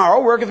godly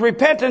sorrow worketh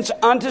repentance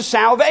unto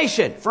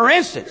salvation. For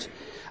instance,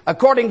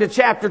 According to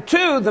chapter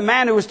 2, the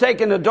man who was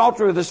taken in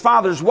adultery with his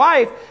father's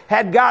wife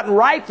had gotten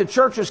right. The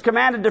church was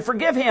commanded to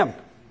forgive him.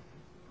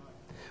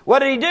 What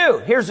did he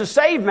do? Here's a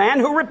saved man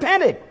who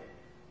repented.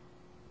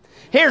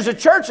 Here's a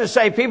church of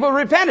saved people who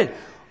repented.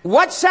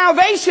 What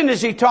salvation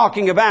is he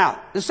talking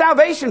about? The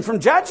salvation from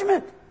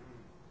judgment.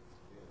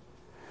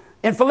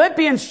 In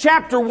Philippians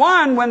chapter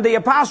 1, when the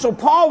Apostle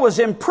Paul was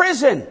in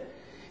prison,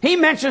 he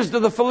mentions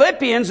to the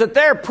Philippians that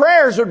their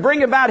prayers would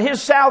bring about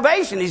his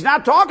salvation. He's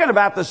not talking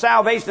about the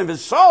salvation of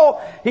his soul.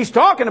 He's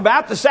talking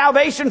about the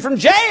salvation from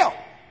jail.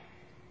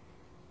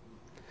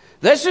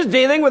 This is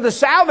dealing with the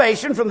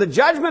salvation from the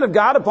judgment of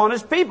God upon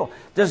His people.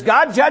 Does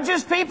God judge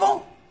His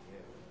people?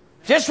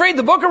 Just read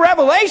the book of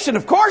Revelation.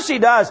 Of course He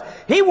does.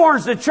 He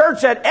warns the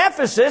church at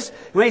Ephesus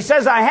when He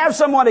says, I have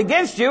somewhat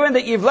against you and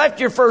that you've left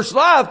your first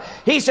love.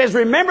 He says,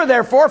 remember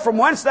therefore from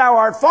whence thou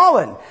art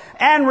fallen,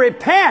 and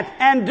repent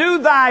and do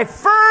thy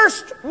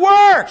first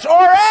works,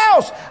 or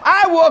else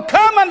I will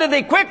come unto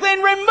thee quickly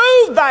and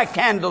remove thy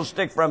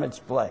candlestick from its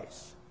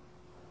place.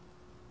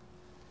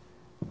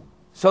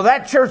 So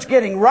that church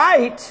getting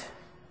right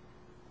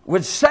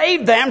would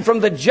save them from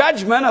the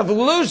judgment of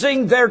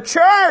losing their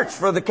church.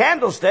 For the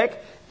candlestick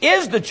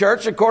is the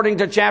church, according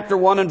to chapter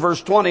 1 and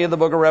verse 20 of the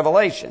book of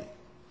Revelation.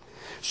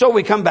 So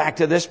we come back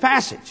to this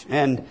passage.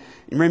 And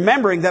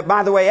remembering that,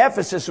 by the way,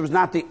 Ephesus was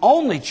not the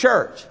only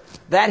church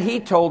that He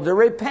told to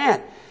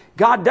repent.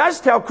 God does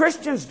tell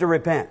Christians to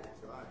repent.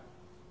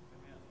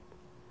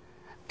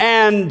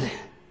 And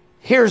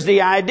here's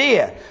the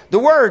idea. The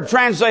word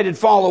translated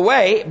fall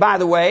away, by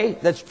the way,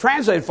 that's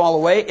translated fall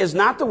away, is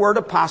not the word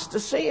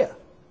apostasia.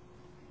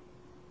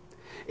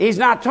 He's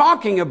not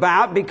talking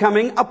about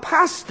becoming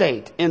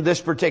apostate in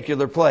this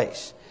particular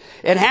place.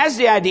 It has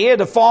the idea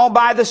to fall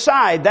by the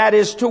side, that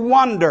is to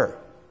wander.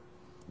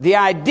 The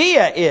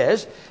idea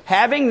is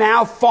having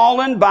now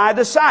fallen by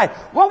the side.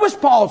 What was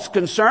Paul's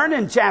concern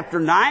in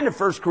chapter 9 of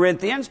 1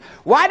 Corinthians?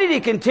 Why did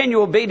he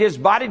continually beat his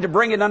body to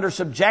bring it under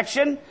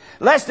subjection?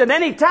 Lest at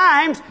any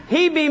time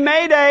he be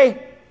made a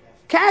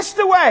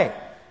castaway.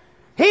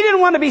 He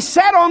didn't want to be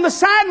set on the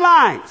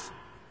sidelines.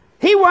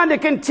 He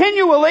wanted to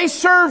continually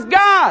serve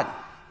God.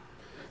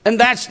 And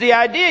that's the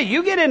idea.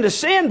 You get into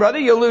sin, brother,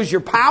 you'll lose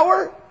your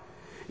power.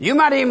 You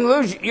might even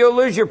you'll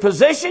lose your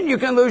position. You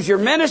can lose your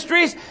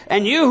ministries.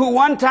 And you who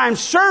one time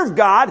served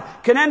God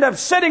can end up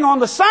sitting on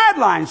the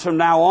sidelines from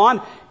now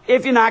on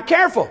if you're not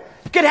careful.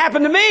 It could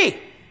happen to me.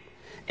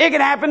 It could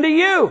happen to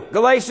you.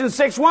 Galatians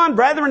 6:1,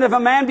 brethren, if a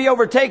man be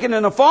overtaken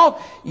in a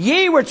fault,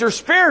 ye which are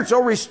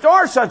spiritual,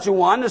 restore such a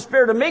one, the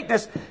spirit of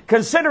meekness,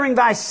 considering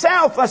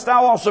thyself, lest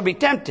thou also be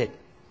tempted.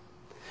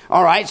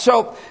 All right,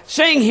 so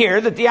seeing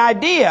here that the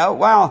idea,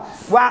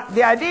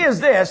 the idea is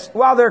this,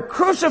 while they're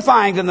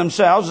crucifying to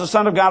themselves the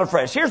Son of God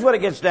afresh. Here's what it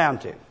gets down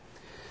to.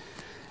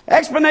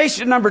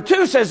 Explanation number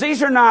 2 says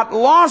these are not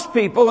lost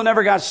people who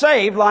never got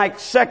saved, like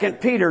 2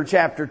 Peter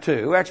chapter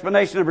 2.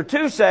 Explanation number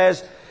 2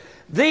 says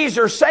these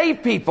are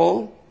saved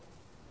people,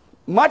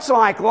 much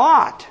like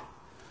Lot,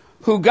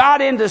 who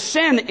got into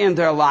sin in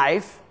their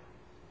life.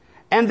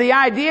 And the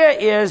idea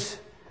is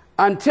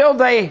until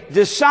they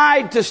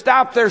decide to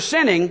stop their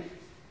sinning,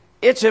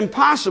 it's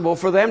impossible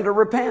for them to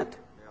repent.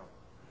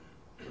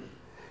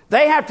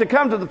 They have to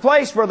come to the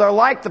place where they're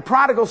like the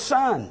prodigal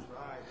son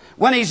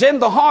when he's in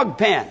the hog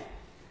pen.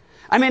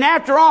 I mean,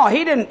 after all,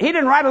 he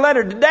didn't write a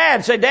letter to Dad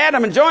and say, Dad,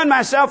 I'm enjoying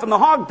myself in the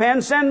hog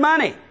pen, send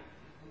money.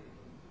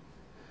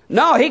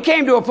 No, he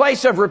came to a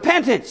place of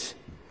repentance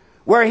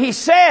where he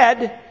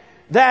said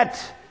that,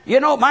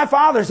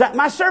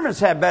 my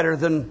servants have better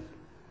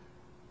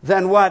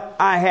than what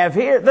I have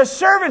here. The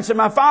servants in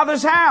my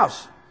Father's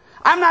house.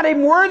 I'm not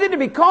even worthy to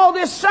be called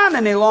His son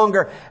any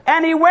longer.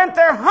 And he went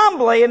there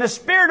humbly in a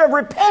spirit of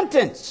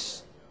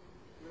repentance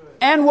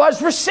and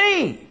was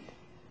received.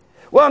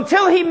 Well,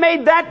 until he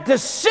made that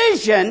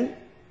decision,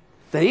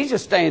 then he's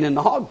just staying in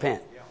the hog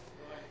pen.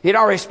 He'd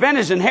already spent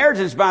his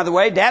inheritance, by the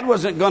way. Dad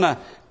wasn't going to,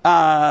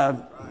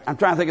 I'm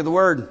trying to think of the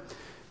word,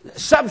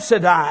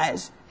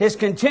 subsidize his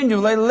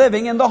continually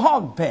living in the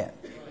hog pen.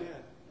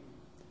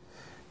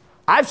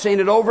 I've seen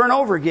it over and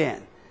over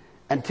again.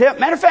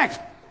 Matter of fact,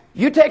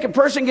 you take a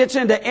person gets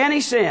into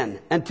any sin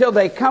until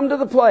they come to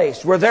the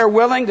place where they're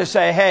willing to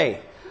say,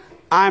 hey,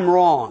 I'm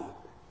wrong.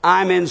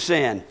 I'm in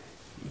sin.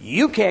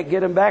 You can't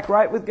get them back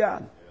right with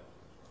God.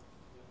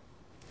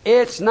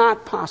 It's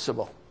not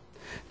possible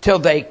till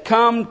they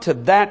come to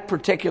that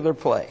particular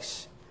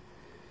place.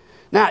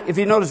 Now, if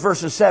you notice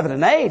verses 7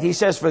 and 8, he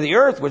says, for the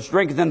earth which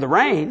drinketh in the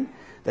rain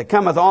that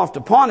cometh oft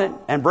upon it,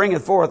 and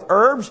bringeth forth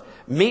herbs,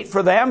 meat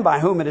for them by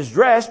whom it is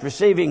dressed,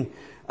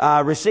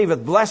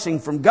 receiveth blessing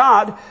from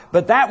God,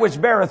 but that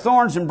which beareth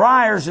thorns and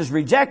briars is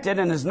rejected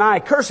and is nigh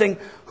cursing,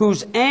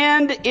 whose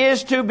end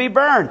is to be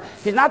burned.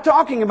 He's not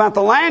talking about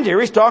the land here.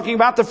 He's talking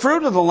about the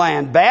fruit of the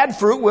land. Bad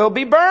fruit will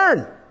be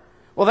burned.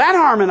 Well, that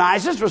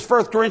harmonizes with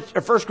 1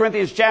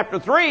 Corinthians chapter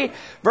 3,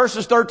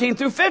 verses 13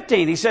 through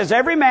 15. He says,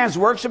 every man's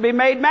work shall be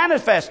made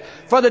manifest,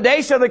 for the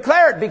day shall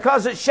declare it,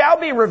 because it shall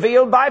be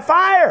revealed by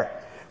fire.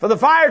 For the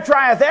fire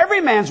trieth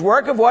every man's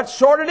work of what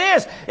sort it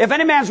is. If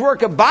any man's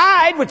work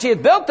abide, which he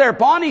hath built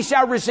thereupon, he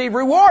shall receive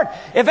reward.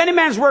 If any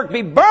man's work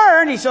be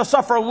burned, he shall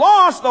suffer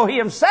loss, though he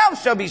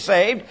himself shall be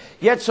saved,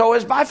 yet so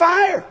is by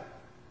fire.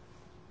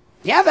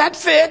 Yeah, that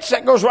fits.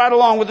 That goes right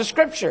along with the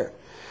Scripture.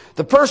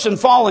 The person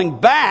falling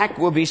back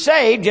will be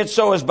saved, yet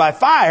so is by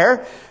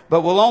fire,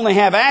 but will only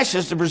have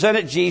ashes to present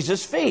at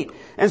Jesus' feet.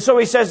 And so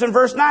he says in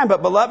verse 9,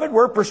 but beloved,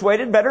 we're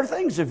persuaded better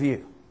things of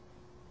you.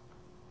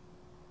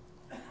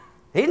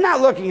 He's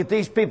not looking at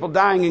these people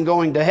dying and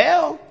going to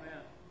hell.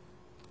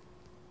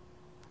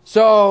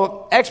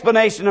 So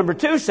explanation number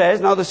 2 says,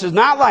 no, this is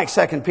not like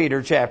 2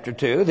 Peter chapter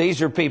 2.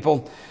 These are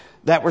people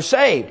that were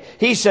saved.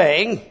 He's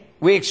saying,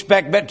 we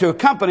expect to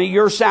accompany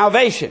your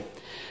salvation.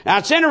 Now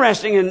it's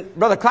interesting, in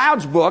Brother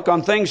Cloud's book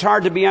on things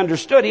hard to be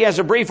understood, he has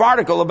a brief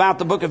article about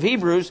the book of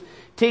Hebrews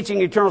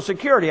teaching eternal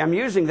security. I'm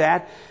using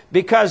that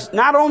because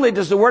not only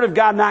does the Word of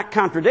God not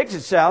contradict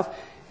itself,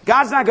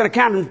 God's not going to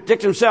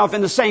contradict himself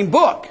in the same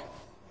book.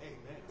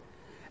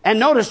 And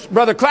notice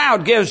Brother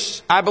Cloud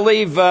gives, I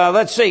believe,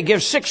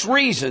 gives 6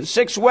 reasons,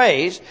 6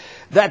 ways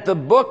that the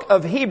book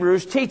of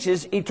Hebrews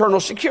teaches eternal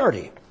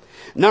security.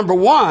 Number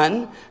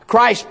 1,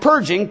 Christ's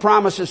purging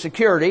promises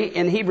security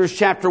in Hebrews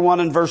chapter 1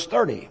 and verse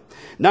 30.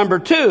 Number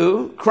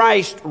 2,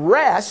 Christ's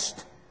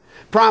rest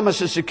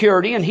promises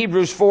security in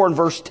Hebrews 4 and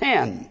verse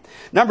 10.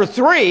 Number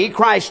 3,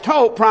 Christ's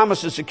hope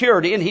promises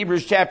security in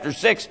Hebrews chapter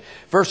 6,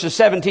 verses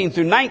 17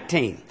 through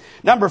 19.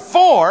 Number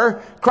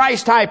 4,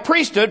 Christ's high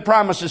priesthood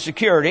promises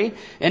security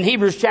in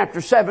Hebrews chapter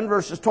 7,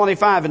 verses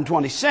 25 and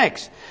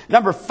 26.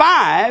 Number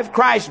 5,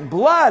 Christ's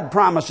blood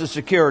promises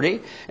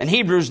security in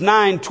Hebrews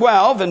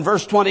 9:12 and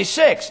verse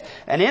 26.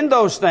 And in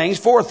those things,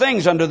 4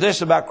 things under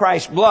this about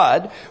Christ's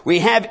blood, we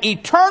have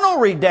eternal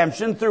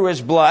redemption through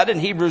his blood in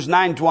Hebrews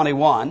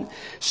 9:21.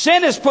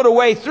 Sin is put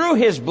away through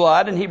his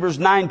blood in Hebrews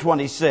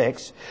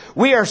 9:26.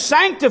 We are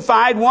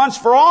sanctified once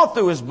for all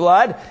through his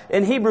blood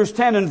in Hebrews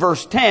 10 and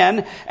verse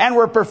 10. And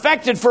we're perfected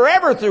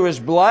forever through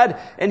his blood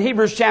in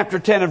Hebrews chapter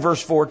 10 and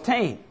verse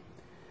 14.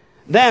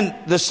 Then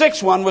the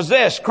 6th one was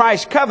this: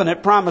 Christ's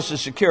covenant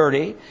promises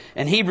security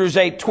in Hebrews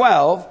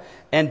 8:12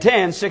 and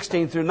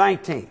 10:16 through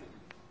 19.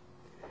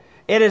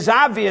 It is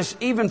obvious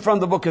even from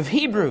the book of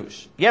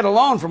Hebrews, yet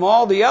alone from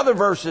all the other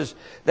verses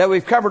that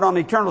we've covered on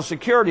eternal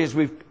security as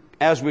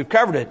we've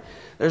covered it,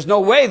 there's no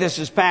way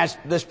this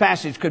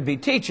passage could be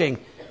teaching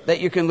that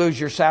you can lose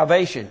your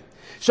salvation.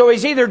 So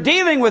he's either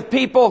dealing with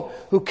people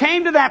who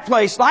came to that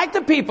place, like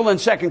the people in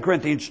 2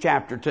 Corinthians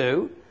chapter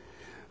 2,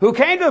 who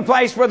came to the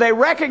place where they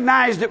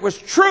recognized it was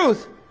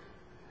truth,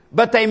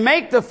 but they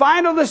make the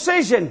final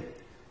decision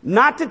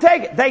not to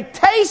take it. They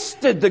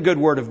tasted the good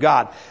word of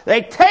God.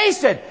 They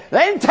tasted. They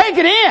didn't take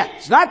it in.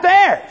 It's not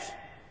theirs.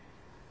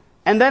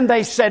 And then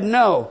they said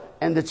no,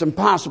 and it's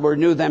impossible to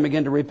renew them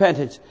again to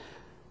repentance.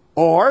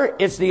 Or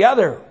it's the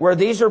other, where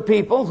these are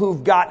people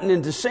who've gotten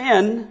into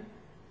sin,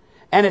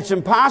 and it's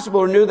impossible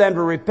to renew them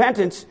to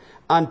repentance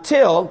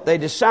until they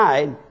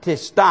decide to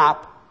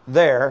stop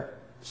their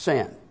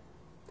sin.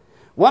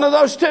 One of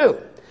those 2.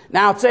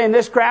 Now, I'd say in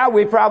this crowd,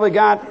 we probably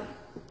got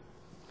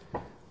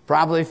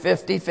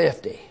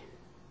 50-50.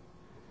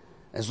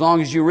 As long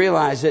as you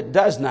realize it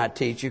does not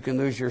teach you can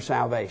lose your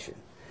salvation.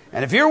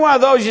 And if you're one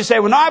of those, you say,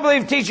 well, no, I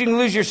believe teaching you can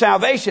lose your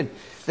salvation,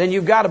 then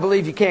you've got to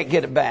believe you can't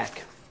get it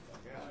back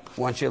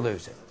once you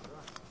lose it.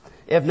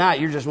 If not,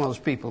 you're just one of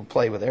those people who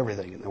play with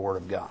everything in the Word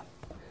of God.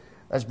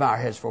 Let's bow our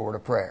heads for a word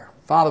of prayer.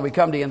 Father, we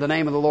come to you in the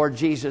name of the Lord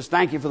Jesus.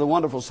 Thank you for the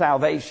wonderful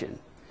salvation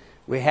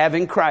we have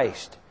in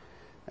Christ.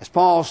 As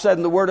Paul said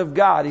in the Word of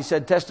God, he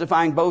said,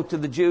 testifying both to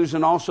the Jews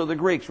and also the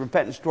Greeks,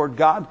 repentance toward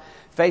God,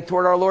 faith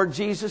toward our Lord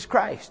Jesus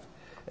Christ.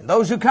 And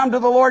those who come to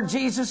the Lord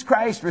Jesus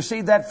Christ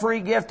receive that free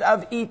gift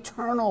of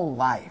eternal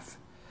life,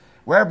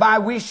 whereby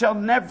we shall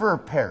never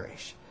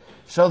perish,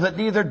 so that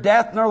neither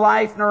death, nor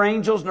life, nor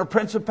angels, nor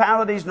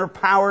principalities, nor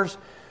powers,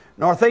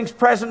 nor things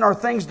present, nor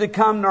things to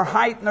come, nor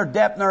height, nor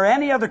depth, nor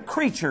any other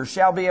creature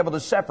shall be able to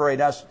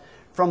separate us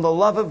from the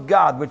love of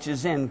God which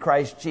is in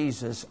Christ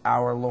Jesus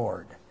our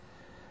Lord.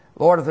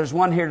 Lord, if there's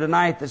one here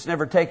tonight that's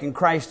never taken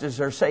Christ as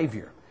their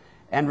Savior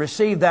and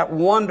received that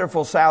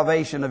wonderful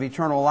salvation of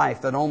eternal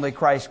life that only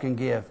Christ can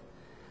give,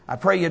 I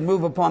pray you'd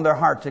move upon their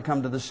heart to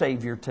come to the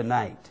Savior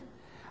tonight.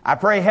 I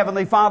pray,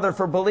 Heavenly Father,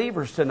 for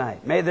believers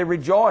tonight. May they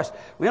rejoice.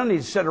 We don't need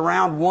to sit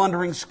around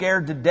wondering,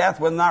 scared to death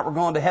whether or not we're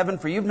going to heaven,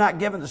 for you've not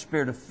given the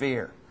spirit of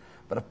fear,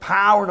 but of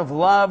power and of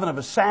love and of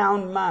a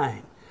sound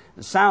mind.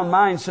 The sound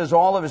mind says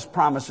all of his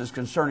promises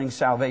concerning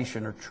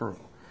salvation are true.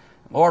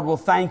 Lord, we'll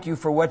thank you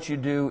for what you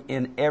do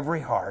in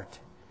every heart.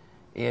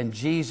 In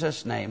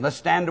Jesus' name. Let's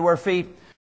stand to our feet.